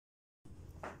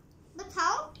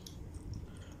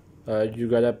You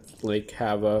gotta like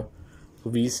have a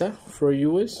visa for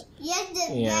US. Yes,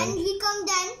 and then we come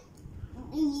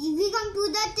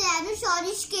to the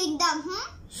Tyrannosaurus kingdom.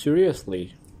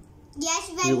 Seriously,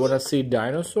 Yes, you wanna see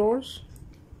dinosaurs?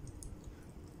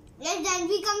 Yes, then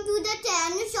we come to the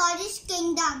Tyrannosaurus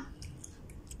kingdom.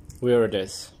 Where it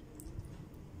is?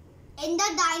 In the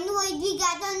dinoid, we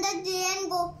get on the train and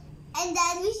go, and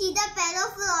then we see the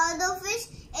Parasaurolophus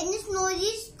and its nose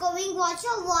is going watch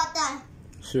of water.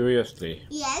 Seriously?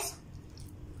 Yes.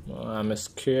 I'm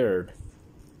scared.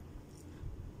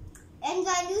 And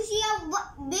when you see a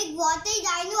big water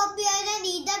dino appear and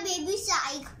eat the baby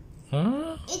shark.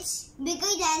 Huh? It's bigger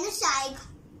than a shark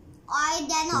or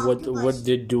than an octopus. What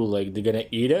they do? Like they're gonna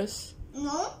eat us?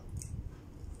 No.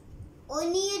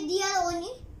 Only they are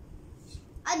only.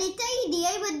 But they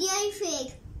are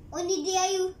fake. Only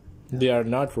They are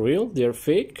not real. They're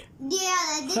fake. They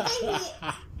are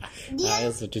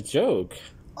That's such a joke.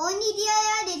 only they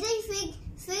are fake,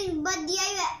 but they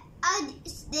are red.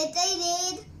 But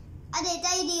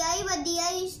they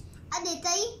are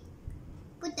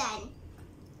putan.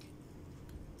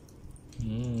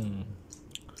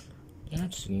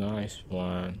 That's a nice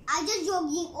one. I just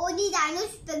joking. Only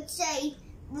dino's picture.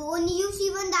 Only you see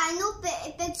one dino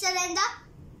picture and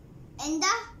the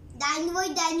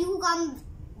dino, then you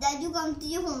come to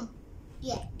your home.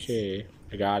 Yeah. Okay,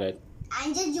 I got it.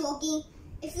 I'm just joking.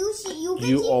 If you see, you can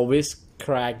You see. always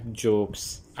crack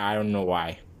jokes. I don't know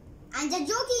why. I'm just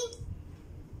joking.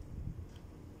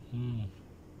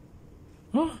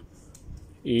 Huh?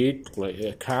 Eat,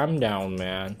 like, calm down,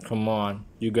 man. Come on,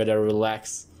 you gotta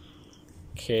relax.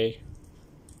 Okay.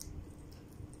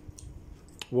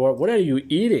 What are you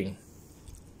eating?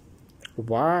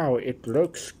 Wow, it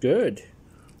looks good.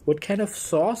 What kind of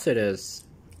sauce it is?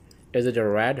 Is it a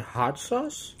red hot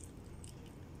sauce?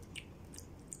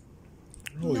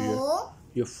 Oh, No.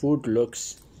 your food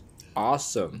looks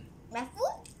awesome. My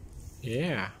food?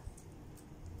 Yeah.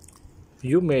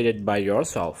 You made it by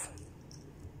yourself.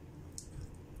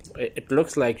 It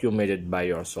looks like you made it by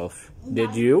yourself.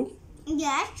 Did you?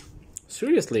 Yes.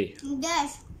 Seriously?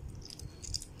 Yes.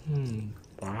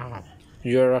 Wow.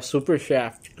 You're a super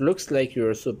chef. It looks like you're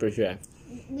a super chef.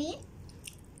 Me?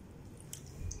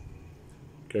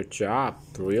 Good job.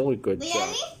 Really good job.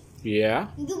 Really? Yeah.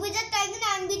 You better tell me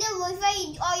and be the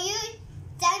Wi-Fi or you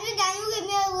tell me then you give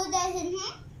me a word lesson.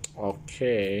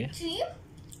 Okay. See?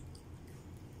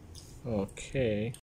 Okay.